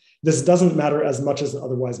currency, this doesn't matter as much as it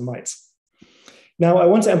otherwise might. Now, I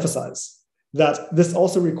want to emphasize that this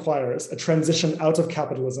also requires a transition out of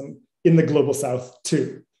capitalism in the global south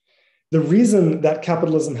too. The reason that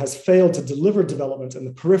capitalism has failed to deliver development in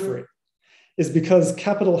the periphery is because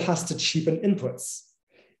capital has to cheapen inputs.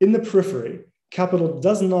 In the periphery, capital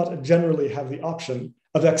does not generally have the option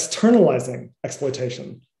of externalizing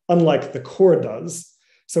exploitation, unlike the core does.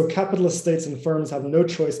 So capitalist states and firms have no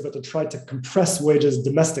choice but to try to compress wages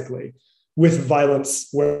domestically with violence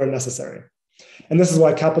where necessary. And this is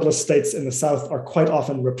why capitalist states in the South are quite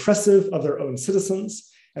often repressive of their own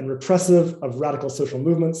citizens and repressive of radical social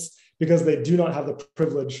movements because they do not have the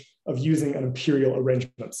privilege of using an imperial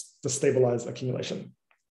arrangement to stabilize accumulation.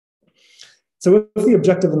 So if the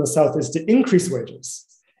objective in the South is to increase wages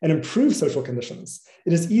and improve social conditions,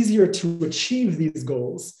 it is easier to achieve these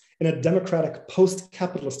goals in a democratic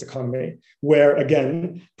post-capitalist economy where,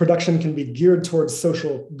 again, production can be geared towards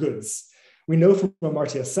social goods. We know from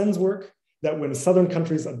Amartya Sen's work that when Southern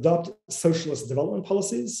countries adopt socialist development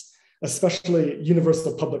policies, especially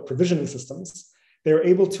universal public provisioning systems, they are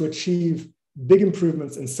able to achieve big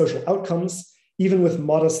improvements in social outcomes, even with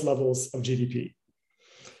modest levels of GDP.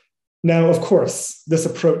 Now, of course, this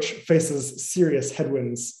approach faces serious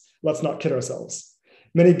headwinds. Let's not kid ourselves.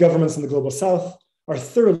 Many governments in the global South are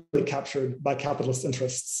thoroughly captured by capitalist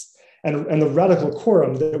interests. And the radical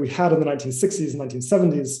quorum that we had in the 1960s and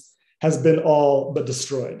 1970s has been all but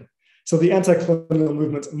destroyed. So the anti-colonial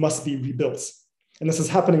movement must be rebuilt. And this is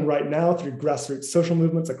happening right now through grassroots social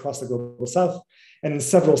movements across the global South and in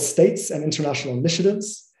several states and international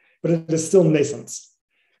initiatives, but it is still nascent.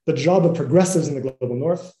 The job of progressives in the global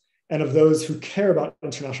North and of those who care about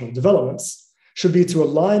international developments should be to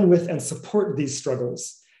align with and support these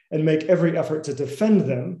struggles and make every effort to defend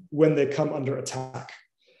them when they come under attack.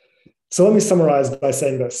 So let me summarize by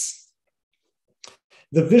saying this.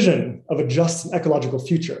 The vision of a just and ecological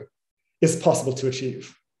future is possible to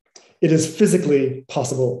achieve. it is physically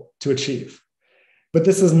possible to achieve. But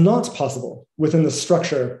this is not possible within the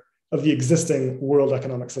structure of the existing world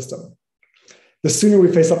economic system. The sooner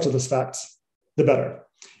we face up to this fact, the better.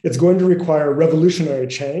 It's going to require revolutionary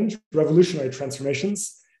change, revolutionary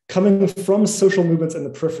transformations coming from social movements in the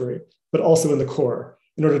periphery, but also in the core,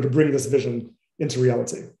 in order to bring this vision into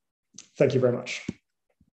reality. Thank you very much.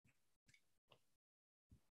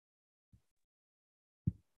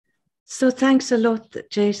 So thanks a lot,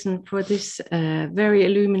 Jason, for this very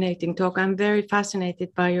illuminating talk. I'm very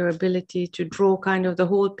fascinated by your ability to draw kind of the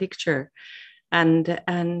whole picture and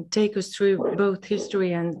take us through both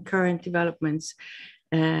history and current developments.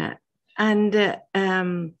 There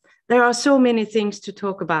are so many things to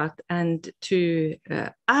talk about and to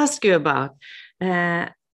ask you about.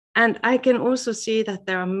 And I can also see that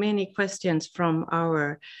there are many questions from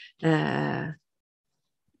our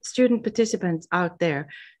student participants out there.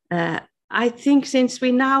 I think since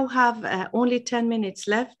we now have only 10 minutes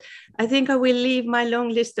left, I think I will leave my long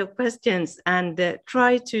list of questions and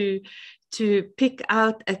try to pick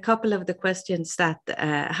out a couple of the questions that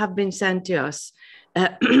have been sent to us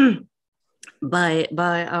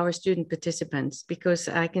by our student participants, because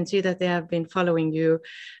I can see that they have been following your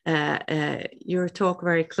talk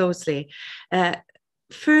very closely.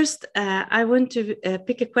 First, I want to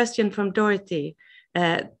pick a question from Dorothy.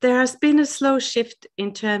 There has been a slow shift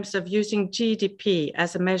in terms of using GDP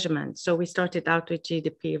as a measurement. So we started out with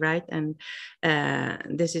GDP, right? And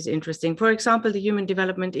this is interesting. For example, the Human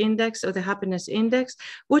Development Index or the Happiness Index.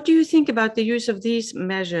 What do you think about the use of these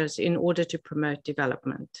measures in order to promote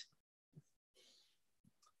development?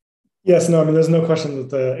 Yes, no, I mean, there's no question that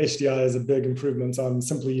the HDI is a big improvement on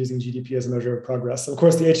simply using GDP as a measure of progress. Of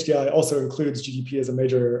course, the HDI also includes GDP as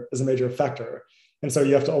a major factor. And so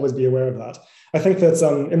you have to always be aware of that. I think that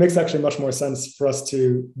it makes actually much more sense for us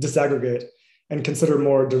to disaggregate and consider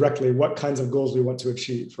more directly what kinds of goals we want to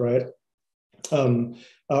achieve, right?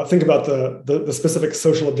 Think about the specific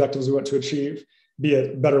social objectives we want to achieve, be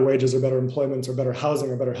it better wages or better employment or better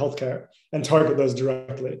housing or better healthcare, and target those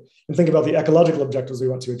directly. And think about the ecological objectives we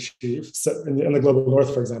want to achieve in the global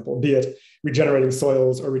north, for example, be it regenerating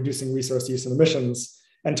soils or reducing resource use and emissions,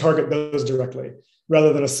 and target those directly,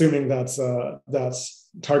 rather than assuming that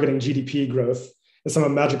targeting GDP growth is somehow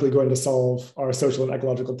magically going to solve our social and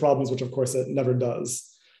ecological problems, which of course it never does.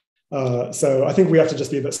 So I think we have to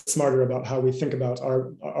just be a bit smarter about how we think about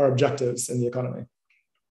our objectives in the economy.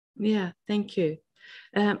 Yeah, thank you.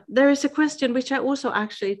 There is a question which I also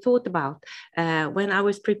actually thought about when I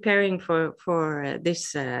was preparing for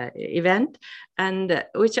this event, and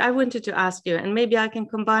which I wanted to ask you, and maybe I can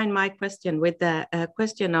combine my question with the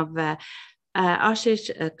question of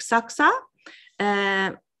Ashish Saksa.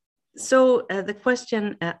 So the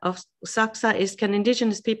question of Saksa is, can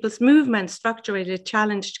indigenous peoples' movement structurally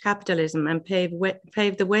challenge capitalism and pave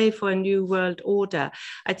the way for a new world order?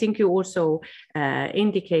 I think you also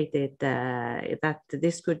indicated that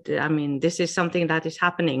this could, I mean, this is something that is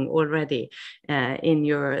happening already in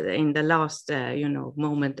the last,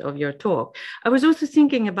 moment of your talk. I was also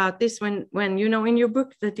thinking about this when in your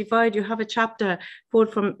book, The Divide, you have a chapter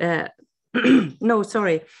called from,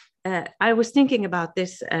 I was thinking about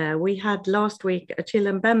this. We had last week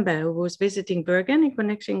Achille Mbembe, who was visiting Bergen in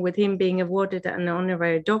connection with him being awarded an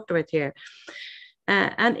honorary doctorate here.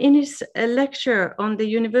 And in his lecture on the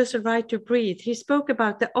universal right to breathe, he spoke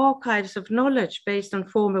about the archives of knowledge based on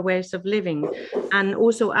former ways of living and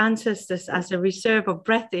also ancestors as a reserve of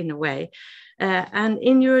breath in a way. And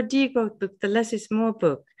in your degrowth book, The Less is More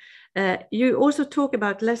book, you also talk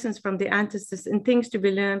about lessons from the ancestors and things to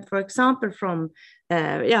be learned, for example, from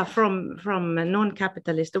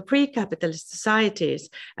non-capitalist or pre-capitalist societies,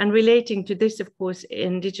 and relating to this, of course,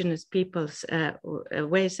 indigenous peoples'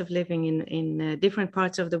 ways of living in different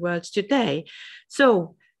parts of the world today.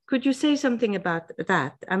 So could you say something about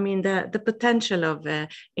that? I mean, the potential of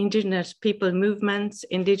indigenous people movements,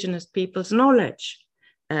 indigenous people's knowledge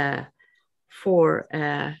for,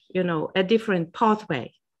 a different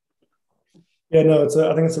pathway. Yeah, no,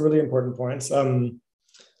 I think it's a really important point.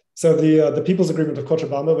 So the People's Agreement of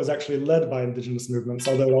Cochabamba was actually led by indigenous movements,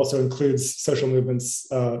 although it also includes social movements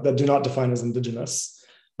that do not define as indigenous.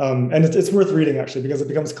 And it's worth reading, actually, because it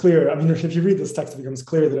becomes clear. I mean, if you read this text, it becomes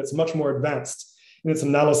clear that it's much more advanced in its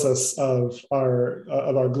analysis of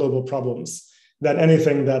our global problems than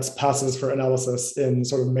anything that passes for analysis in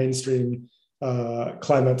sort of mainstream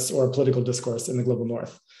climates or political discourse in the global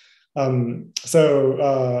north.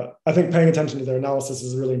 So I think paying attention to their analysis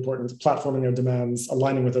is really important. Platforming their demands,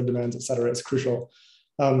 aligning with their demands, et cetera, is crucial.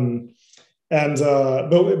 But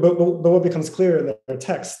what becomes clear in their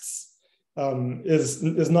texts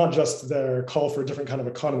is not just their call for a different kind of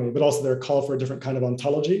economy, but also their call for a different kind of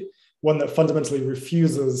ontology, one that fundamentally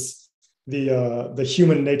refuses the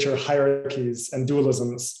human nature hierarchies and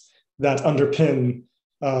dualisms that underpin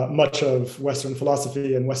much of Western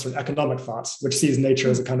philosophy and Western economic thought, which sees nature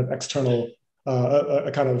as a kind of external,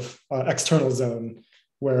 external zone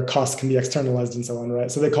where costs can be externalized and so on,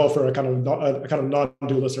 right? So they call for a kind of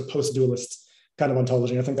non-dualist or post-dualist kind of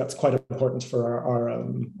ontology. I think that's quite important for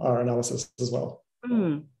our analysis as well.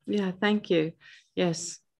 Yeah, thank you.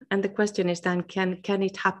 Yes, and the question is then, can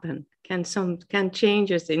it happen? Can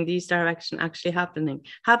changes in this direction actually happen?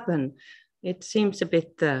 It seems a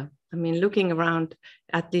bit. I mean, looking around,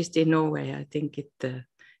 at least in Norway, I think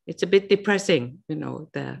it's a bit depressing, the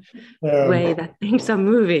way that things are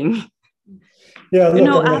moving. Yeah,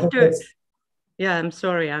 look, I'm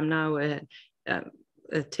sorry, I'm now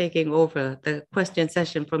taking over the question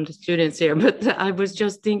session from the students here, but I was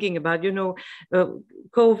just thinking about,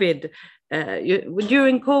 COVID.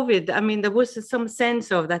 During COVID, I mean, there was some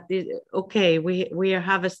sense of that, okay, we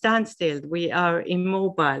have a standstill, we are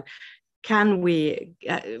immobile. Can we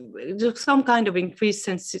do some kind of increased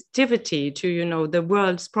sensitivity to, the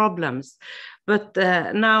world's problems? But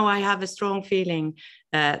now I have a strong feeling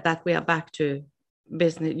that we are back to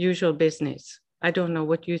usual business. I don't know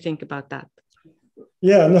what you think about that.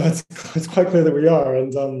 Yeah, no, it's quite clear that we are.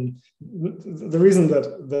 And the reason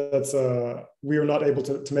that we are not able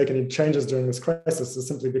to make any changes during this crisis is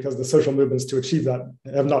simply because the social movements to achieve that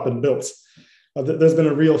have not been built. There's been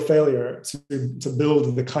a real failure to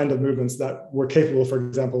build the kind of movements that were capable, for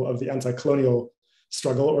example, of the anti-colonial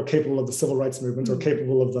struggle, or capable of the civil rights movement, or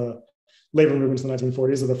capable of the labor movements in the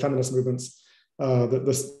 1940s, or the feminist movements,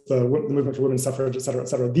 the movement for women's suffrage, et cetera, et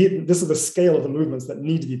cetera. This is the scale of the movements that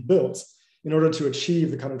need to be built in order to achieve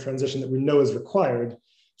the kind of transition that we know is required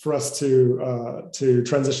for us to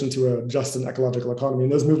transition to a just and ecological economy.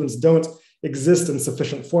 And those movements don't exist in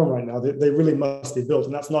sufficient form right now. They really must be built,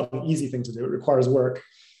 and that's not an easy thing to do. It requires work.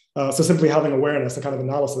 So simply having awareness, a kind of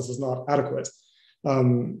analysis, is not adequate.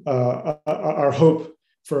 Our hope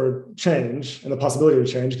for change and the possibility of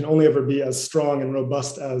change can only ever be as strong and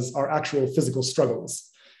robust as our actual physical struggles.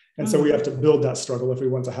 And so we have to build that struggle if we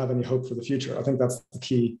want to have any hope for the future. I think that's the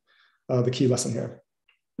key lesson here.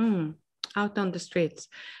 Out on the streets.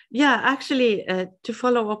 Yeah, actually, to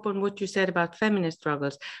follow up on what you said about feminist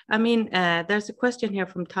struggles, I mean, there's a question here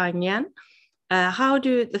from Tai Nguyen. How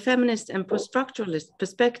do the feminist and post-structuralist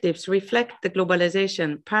perspectives reflect the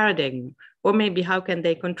globalization paradigm, or maybe how can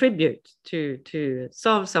they contribute to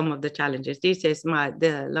solve some of the challenges?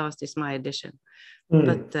 The last is my addition.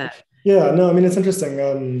 But yeah, no, I mean, it's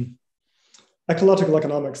interesting. Ecological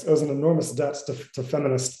economics owes an enormous debt to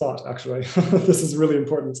feminist thought, actually. This is really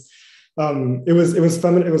important. It was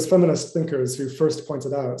feminist thinkers who first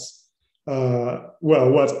pointed out,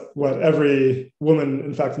 what every woman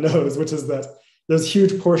in fact knows, which is that there's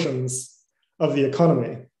huge portions of the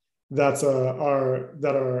economy that are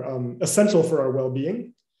essential for our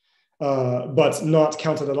well-being, but not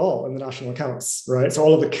counted at all in the national accounts, right? So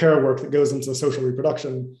all of the care work that goes into social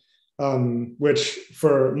reproduction, which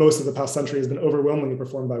for most of the past century has been overwhelmingly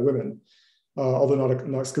performed by women. Although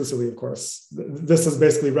not exclusively, of course. This is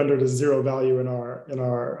basically rendered as zero value in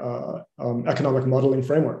our economic modeling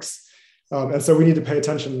frameworks. And so we need to pay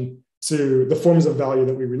attention to the forms of value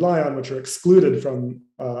that we rely on, which are excluded from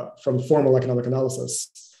formal economic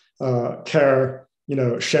analysis. Care,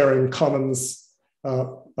 sharing, commons,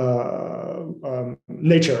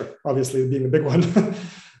 nature, obviously being the big one.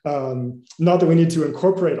 Not that we need to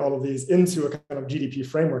incorporate all of these into a kind of GDP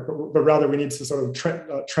framework, but rather we need to sort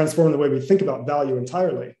of transform the way we think about value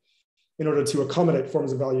entirely in order to accommodate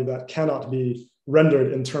forms of value that cannot be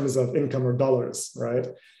rendered in terms of income or dollars, right?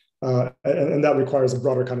 And that requires a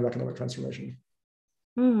broader kind of economic transformation.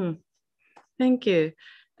 Thank you.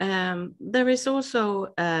 There is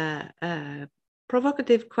also a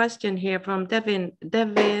provocative question here from Devin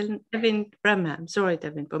Bramham. Sorry,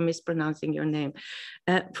 Devin, for mispronouncing your name.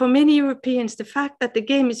 For many Europeans, the fact that the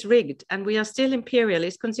game is rigged and we are still imperial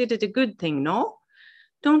is considered a good thing, no?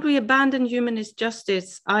 Don't we abandon humanist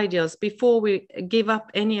justice ideals before we give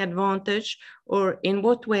up any advantage? Or in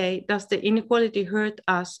what way does the inequality hurt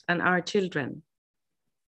us and our children?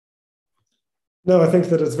 No, I think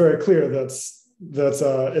that it's very clear that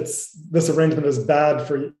this arrangement is bad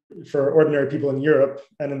for ordinary people in Europe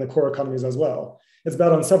and in the core economies as well. It's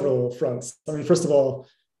bad on several fronts. I mean, first of all,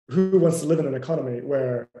 who wants to live in an economy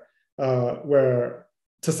where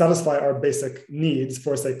to satisfy our basic needs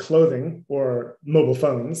for, say, clothing or mobile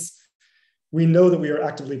phones, we know that we are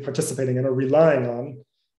actively participating and are relying on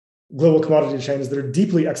global commodity chains that are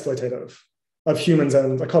deeply exploitative, of humans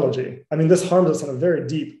and ecology. I mean, this harms us on a very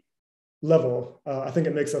deep level. I think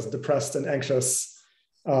it makes us depressed and anxious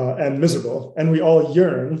and miserable. And we all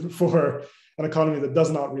yearn for an economy that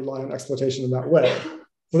does not rely on exploitation in that way.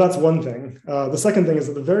 So that's one thing. The second thing is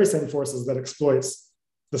that the very same forces that exploit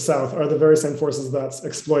the South are the very same forces that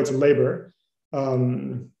exploit labor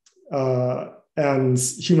and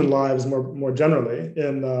human lives more generally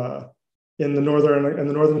in the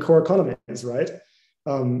northern core economies, right?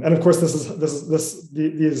 And of course,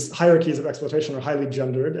 these hierarchies of exploitation are highly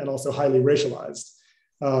gendered and also highly racialized.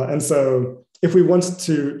 And so, if we want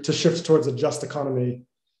to shift towards a just economy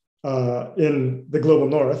in the global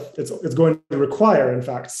north, it's going to require, in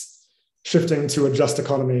fact, shifting to a just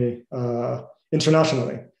economy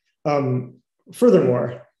internationally.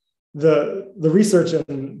 Furthermore, the research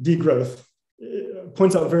in degrowth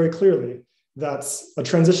points out very clearly that a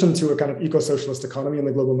transition to a kind of eco-socialist economy in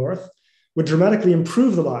the global north would dramatically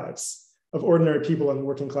improve the lives of ordinary people and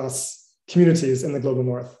working class communities in the global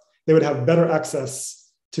north. They would have better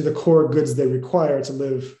access to the core goods they require to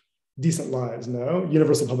live decent lives,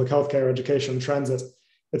 universal public health care, education, transit,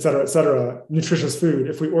 et cetera, nutritious food,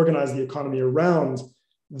 if we organize the economy around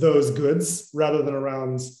those goods rather than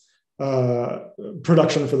around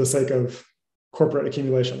production for the sake of corporate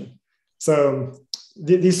accumulation. So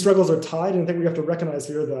these struggles are tied, and I think we have to recognize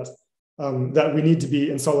here that we need to be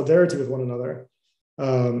in solidarity with one another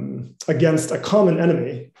against a common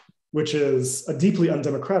enemy, which is a deeply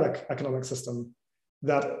undemocratic economic system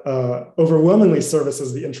that overwhelmingly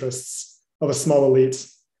services the interests of a small elite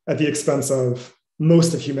at the expense of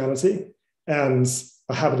most of humanity and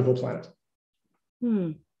a habitable planet.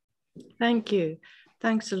 Thank you.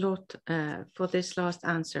 Thanks a lot for this last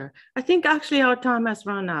answer. I think actually our time has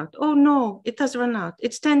run out. Oh no, it has run out.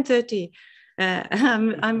 It's 10:30.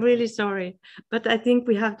 I'm really sorry, but I think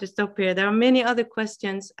we have to stop here. There are many other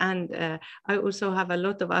questions, and I also have a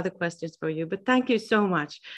lot of other questions for you, but thank you so much.